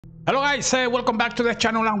Hello guys, welcome back to the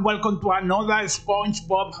channel and welcome to another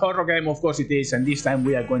Spongebob horror game. Of course it is, and this time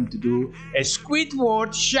we are going to do a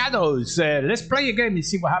Squidward Shadows. Let's play a game and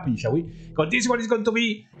see what happens, shall we? Because this one is going to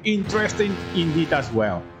be interesting indeed as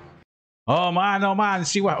well. Oh man,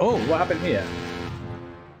 see what... Oh, what happened here?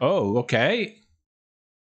 Oh, okay.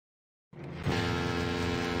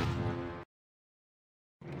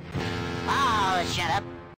 Oh, shut up.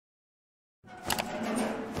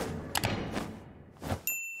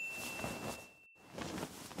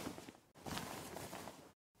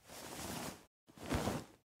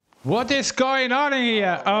 What is going on in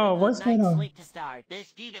here? Oh, what's going on? Sleep to start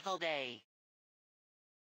this beautiful day.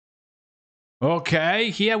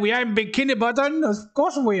 Okay, here we are in Bikini Bottom. Of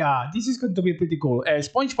course we are. This is going to be pretty cool.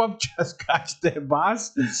 SpongeBob just catch the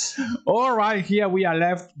bus. All right, here we are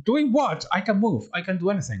left. Doing what? I can move. I can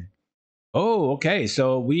do anything. Oh, okay.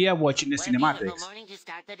 So we are watching the cinematics. Morning to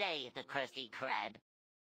start the day at the Krusty Krab.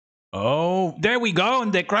 Oh, there we go.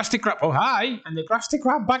 And the Krusty Krab. Oh, hi. And the Krusty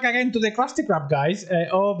Krab back again to the Krusty Krab, guys.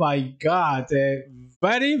 Oh my God.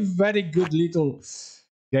 Very, very good little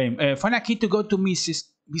game. Find a key to go to Mr.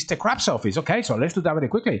 Krabs' office. Okay, so let's do that very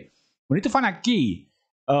quickly. We need to find a key.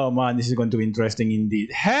 Oh man, this is going to be interesting indeed.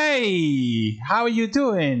 Hey, how are you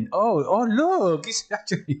doing? Oh, look, he's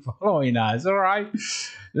actually following us. All right,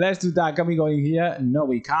 let's do that. Can we go in here? No,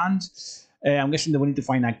 we can't. I'm guessing that we need to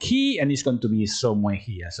find a key, and it's going to be somewhere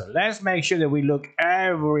here. So let's make sure that we look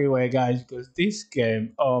everywhere, guys, because this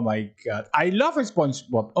game, oh my God, I love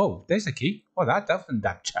SpongeBob. Oh, there's a key. Oh, that wasn't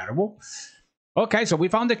that terrible. Okay, so we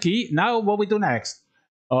found the key. Now what we do next?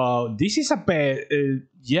 This is a bit,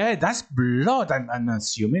 yeah, that's blood, I'm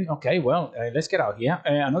assuming. Okay, well, let's get out here.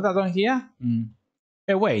 Another door here.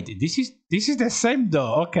 Wait, this is the same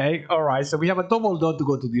door. Okay, all right. So we have a double door to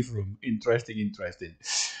go to this room. Interesting.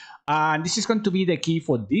 And this is going to be the key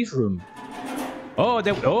for this room. Oh,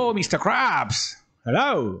 Mr. Krabs.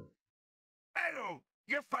 Hello. Hello.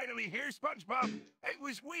 You're finally here, SpongeBob. I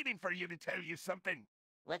was waiting for you to tell you something.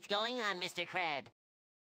 What's going on, Mr. Krab?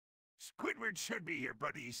 Squidward should be here,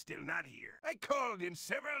 but he's still not here. I called him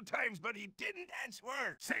several times, but he didn't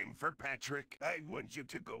answer. Same for Patrick. I want you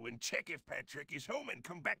to go and check if Patrick is home and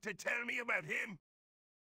come back to tell me about him.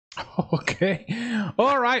 Okay.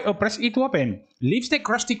 All right. Oh, press E to open. Leaves the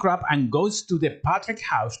Krusty Krab and goes to the Patrick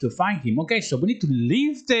house to find him. Okay, so we need to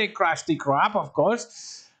leave the Krusty Krab, of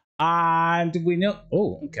course. And we know...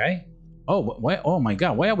 Oh, okay. Oh, where? Oh my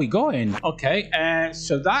God, where are we going? Okay,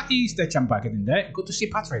 so that is the jump packet in there. Good to see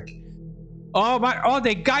Patrick. Oh, but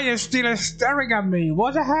the guy is still staring at me.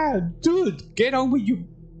 What the hell? Dude, get on with your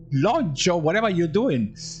lunch or whatever you're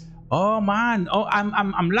doing. Oh man,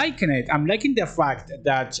 I'm liking it. I'm liking the fact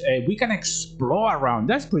that we can explore around.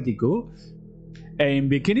 That's pretty cool. In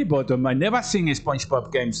Bikini Bottom, I've never seen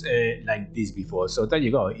SpongeBob games like this before. So there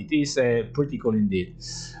you go. It is pretty cool indeed.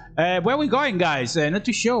 Where are we going, guys? Not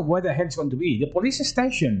too sure where the hell it's going to be. The police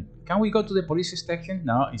station. Can we go to the police station?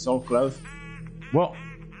 No, it's all closed. What?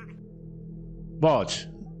 What?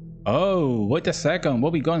 Oh, wait a second. What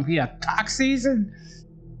are we going here? Tax season?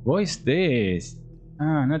 What is this?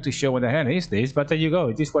 Not too sure what the hell is this, but there you go.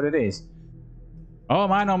 It is what it is. Oh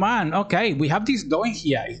man. Okay, we have this door in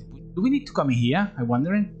here. Do we need to come in here? I'm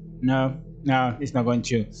wondering. No, it's not going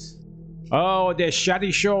to. Oh, the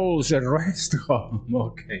Shady Shoals rest home.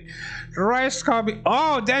 Okay, rest home.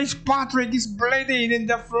 Oh, there's Patrick. Is bleeding in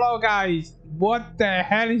the floor, guys. What the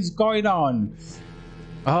hell is going on?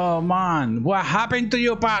 Oh man, what happened to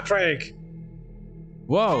you, Patrick?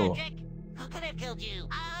 Whoa. Patrick, who could have killed you?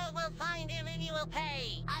 I will find him and you will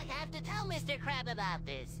pay. I have to tell Mr. Krab about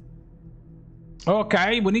this.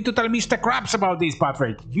 Okay, we need to tell Mr. Krabs about this,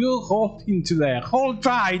 Patrick. You hold into there. Hold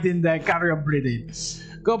tight in there. Carry on bleeding.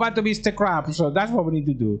 Go back to Mr. Krabs. So that's what we need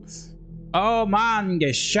to do. Oh man,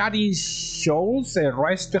 the Shady Shoals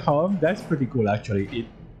rest home. That's pretty cool, actually.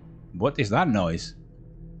 What is that noise?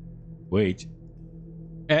 Wait.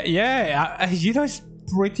 Yeah, you know, it's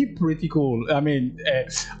pretty cool. I mean,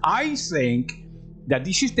 I think that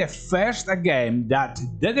this is the first game that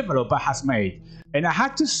the developer has made. And I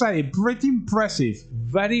had to say, pretty impressive.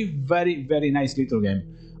 Very nice little game,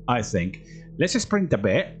 I think. Let's sprint a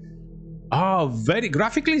bit. Oh,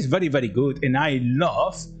 graphically it's very good. And I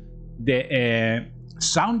love the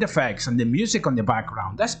sound effects and the music on the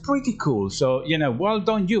background. That's pretty cool. So, you know, well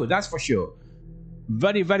done you, that's for sure.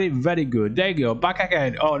 Very good. There you go, back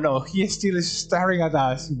again. Oh no, he is still staring at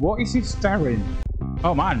us. What is he staring?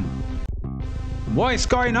 Oh man. What is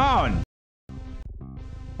going on?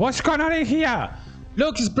 What's going on in here?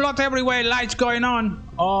 Look, there's blood everywhere, lights going on.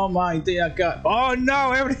 Oh my dear God. Oh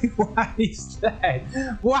no, everyone is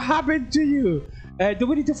dead. What happened to you? Do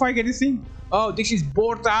we need to find anything? Oh, this is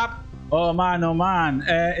board up. Oh man, oh man.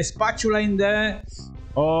 A spatula in there.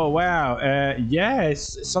 Oh wow.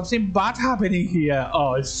 Yes, something bad happening here.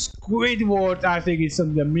 Oh, Squidward, I think it's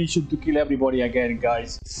on the mission to kill everybody again,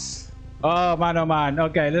 guys. Oh man, oh man.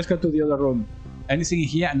 Okay, let's go to the other room. Anything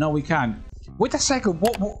here? No, we can't. Wait a second.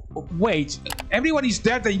 Wait. Everyone is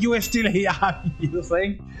dead and you are still here. You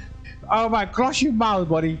think? Oh man, close your mouth,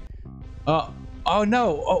 buddy. Oh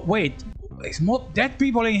no. Oh wait. There's more dead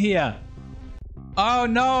people in here. Oh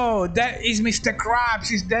no. That is Mr. Krabs.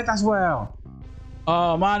 He's dead as well.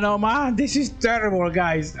 Oh man, this is terrible,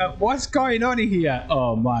 guys. What's going on in here?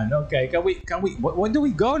 Oh man. Okay, can we? Where do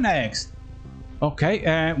we go next?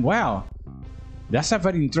 Okay. Well, that's a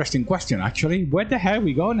very interesting question, actually. Where the hell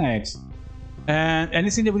we go next?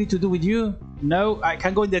 Anything that we need to do with you? No, I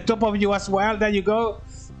can go in the top of you as well. There you go.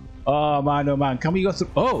 Oh man. Can we go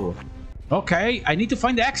through? Oh, okay. I need to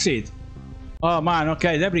find the exit. Oh man.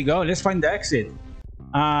 Okay, there we go. Let's find the exit.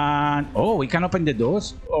 And oh, we can open the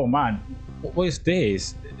doors. Oh man, what is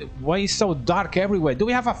this? Why is it so dark everywhere? Do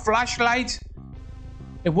we have a flashlight?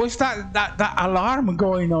 What's that alarm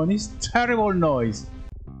going on? It's terrible noise.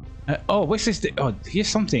 Oh, what's this? Oh, here's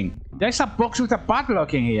something. There's a box with a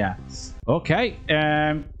padlock in here. Okay.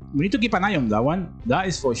 We need to keep an eye on that one. That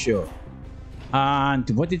is for sure. And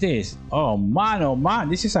what it is? Oh man.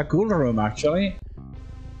 This is a cool room, actually.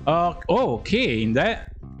 Oh, key in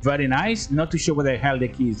there. Very nice. Not too sure what the hell the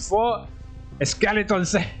key is for.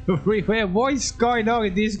 Skeletons everywhere. What is going on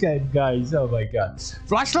in this game, guys? Oh my god.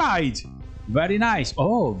 Flashlight. Very nice.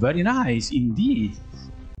 Oh, very nice indeed.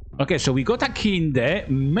 Okay, so we got a key in there.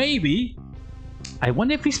 Maybe. I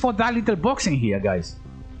wonder if it's for that little box in here, guys.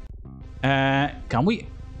 Can we?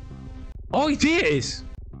 Oh, it is.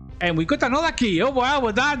 And we got another key. Oh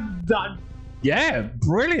wow, that yeah,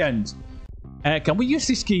 brilliant. Can we use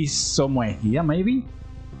this key somewhere here, maybe?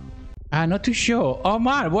 Not too sure. Oh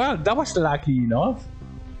man, well, that was lucky enough.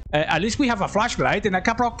 At least we have a flashlight and a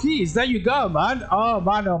couple of keys. There you go, man. Oh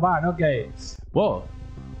man, okay. Whoa.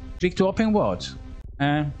 Click to open what?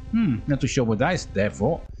 Not too sure what that is there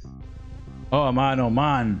for. Oh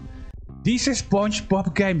man. These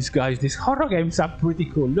Spongebob games, guys. These horror games are pretty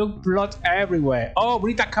cool. Look, blood everywhere. Oh,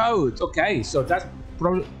 we need a code. Okay, so that's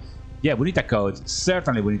probably... Yeah, we need a code.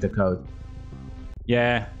 Certainly we need a code.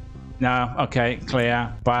 Yeah. No, okay,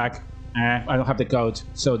 clear. Back. I don't have the code.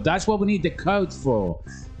 So that's what we need the code for.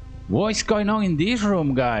 What is going on in this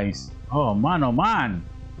room, guys? Oh man.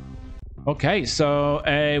 Okay, so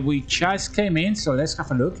we just came in, so let's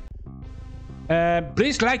have a look.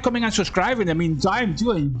 Please like, comment, and subscribe in the meantime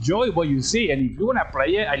to enjoy what you see. And if you want to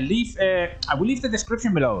play it, I will leave the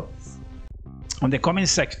description below on the comment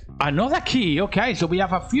section. Another key. Okay, so we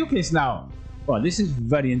have a few keys now. Well, this is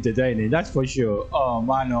very entertaining, that's for sure. Oh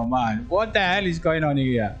man. What the hell is going on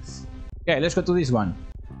here? Okay, let's go to this one.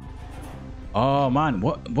 Oh man,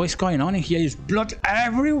 what's going on in here? There's blood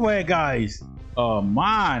everywhere, guys. Oh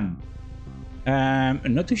man.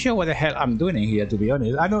 I'm not too sure what the hell I'm doing in here, to be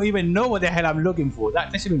honest. I don't even know what the hell I'm looking for.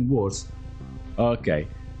 That's even worse. Okay,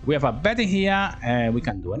 we have a bed in here, and we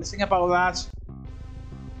can do anything about that.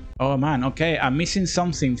 Oh man, okay, I'm missing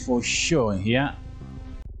something for sure in here,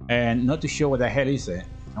 and not too sure what the hell is it.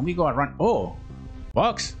 Can we go around? Oh,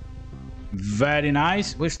 box. Very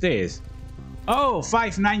nice. What's this? Oh,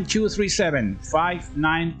 59237.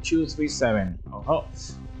 59237. Oh,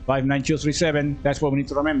 59237. That's what we need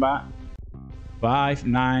to remember.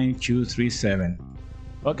 59237.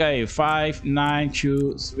 Okay,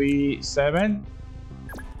 59237.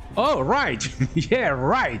 Oh, right. Yeah,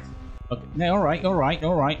 right. Okay, all right.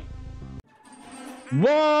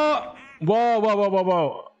 Whoa.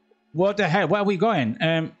 What the hell? Where are we going?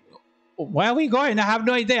 Where are we going? I have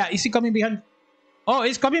no idea. Is he coming behind? Oh,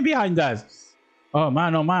 he's coming behind us. Oh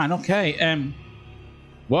man. Okay.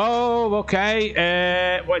 Whoa. Okay.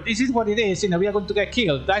 Well, this is what it is. You know, we are going to get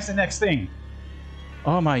killed. That's the next thing.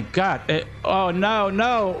 Oh my god. Oh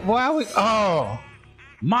no. Where are we? Oh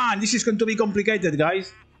man, this is going to be complicated,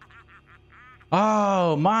 guys.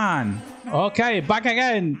 Oh man. Okay, back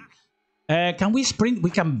again. Can we sprint? We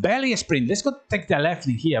can barely sprint. Let's go take the left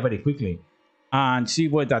in here very quickly and see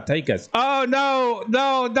where that takes us. Oh no.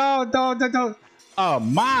 Oh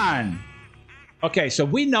man. Okay, so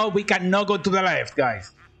we know we cannot go to the left,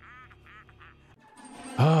 guys.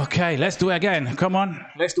 Okay, let's do it again. Come on,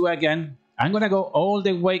 let's do it again. I'm gonna go all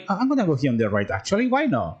the way. I'm gonna go here on the right, actually. Why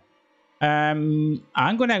not? I'm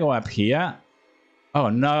gonna go up here. Oh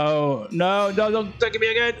no, don't take me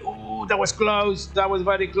again. Oh, that was close. That was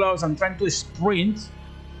very close. I'm trying to sprint.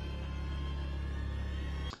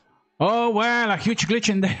 Oh, well, a huge glitch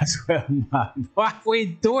in there as well, man. What are we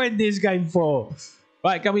doing this game for?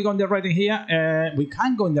 Right, can we go in the right in here? We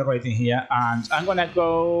can go in the right in here, and I'm gonna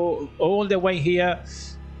go all the way here.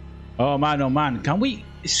 Oh man, can we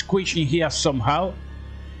squish in here somehow?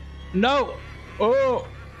 No!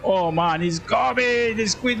 Oh man, he's coming! The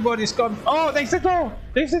Squidward is coming! Oh, there's the door!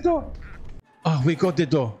 There's the door! Oh, we got the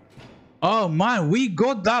door. Oh man, we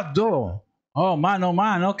got that door. Oh man,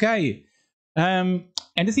 okay.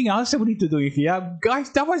 Anything else that we need to do here? Guys,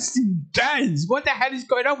 that was intense! What the hell is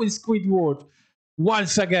going on with Squidward?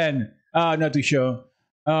 Once again. Not too sure.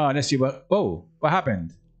 Let's see what... Oh, what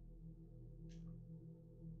happened?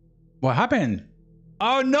 What happened?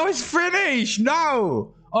 Oh no, it's finished!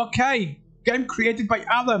 No! Okay, game created by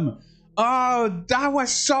Adam. Oh, that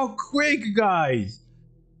was so quick, guys.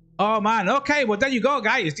 Oh man, okay, well there you go,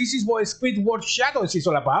 guys. This is what Squidward Shadows is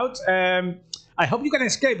all about. I hope you can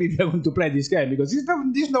escape if you're going to play this game, because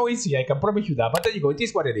it's no easy, I can promise you that. But there you go, it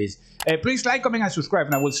is what it is. Please like, comment, and subscribe,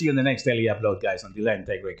 and I will see you in the next daily upload, guys. Until then,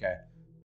 take great care.